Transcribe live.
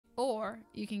Or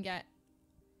you can get,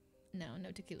 no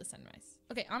tequila sunrise.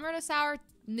 Okay, amaretto sour,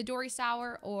 Midori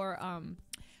sour, or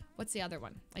what's the other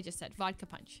one? I just said vodka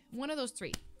punch. One of those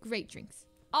three. Great drinks.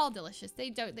 All delicious.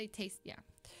 They taste, yeah.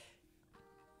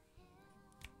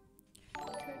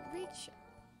 Could reach.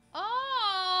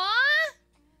 Aww!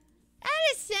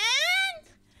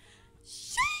 Edison!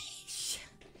 Sheesh!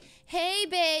 Hey,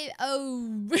 babe.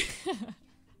 Oh.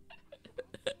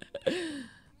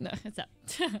 No, it's up.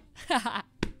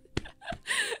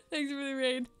 Thanks for the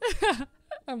raid.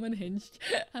 I'm unhinged.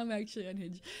 I'm actually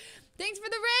unhinged. Thanks for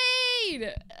the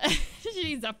raid!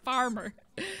 She's a farmer.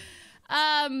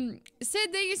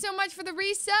 Sid, thank you so much for the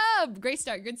resub. Great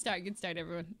start, good start,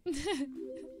 everyone.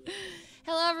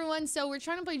 Hello, everyone. So we're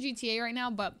trying to play GTA right now,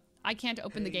 but I can't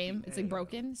open the game. It's like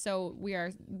broken. So we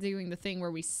are doing the thing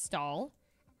where we stall.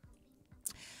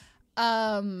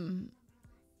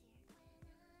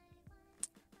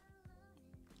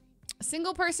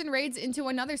 Single person raids into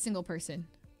another single person.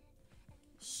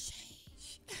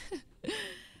 Sheesh.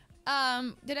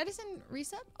 Did Edison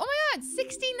resub? Oh my god,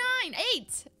 69,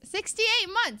 68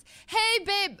 months. Hey,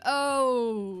 babe.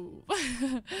 Oh.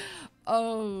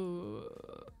 Oh.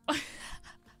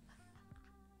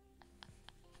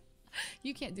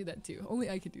 You can't do that too.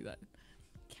 Only I could do that.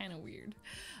 Kind of weird.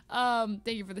 Thank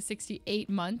you for the 68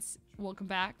 months. Welcome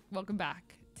back. Welcome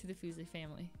back to the Fuslie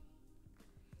family.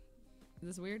 Is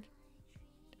this weird?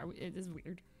 It is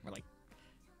weird. We're like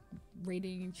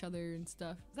rating each other and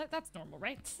stuff. That's normal,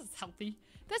 right? This is healthy.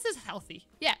 This is healthy.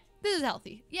 Yeah, this is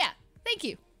healthy. Yeah, thank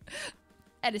you,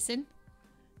 Edison.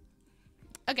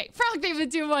 Okay, Frog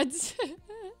David 2 months.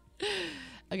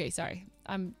 Okay, sorry.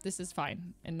 This is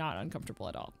fine and not uncomfortable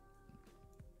at all.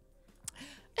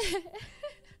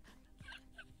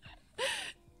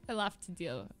 I laugh to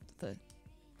deal with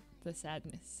the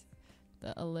sadness,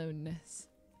 the aloneness.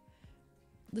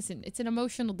 Listen, it's an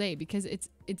emotional day because it's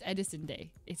Edison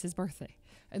Day. It's his birthday.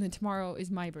 And then tomorrow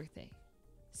is my birthday.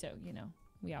 So, you know,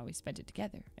 we always spent it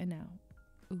together. And now,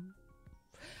 ooh.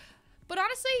 But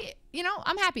honestly, you know,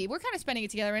 I'm happy. We're kind of spending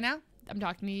it together right now. I'm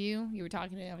talking to you. You were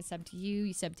talking to me. I was sub to you.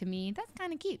 You sub to me. That's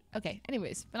kind of cute. Okay,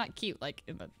 anyways. But not cute, like,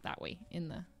 in that way. In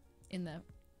the,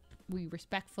 we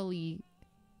respectfully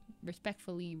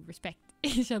respect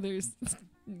each other's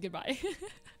goodbye.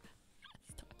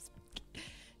 Stop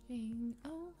speaking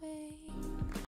away.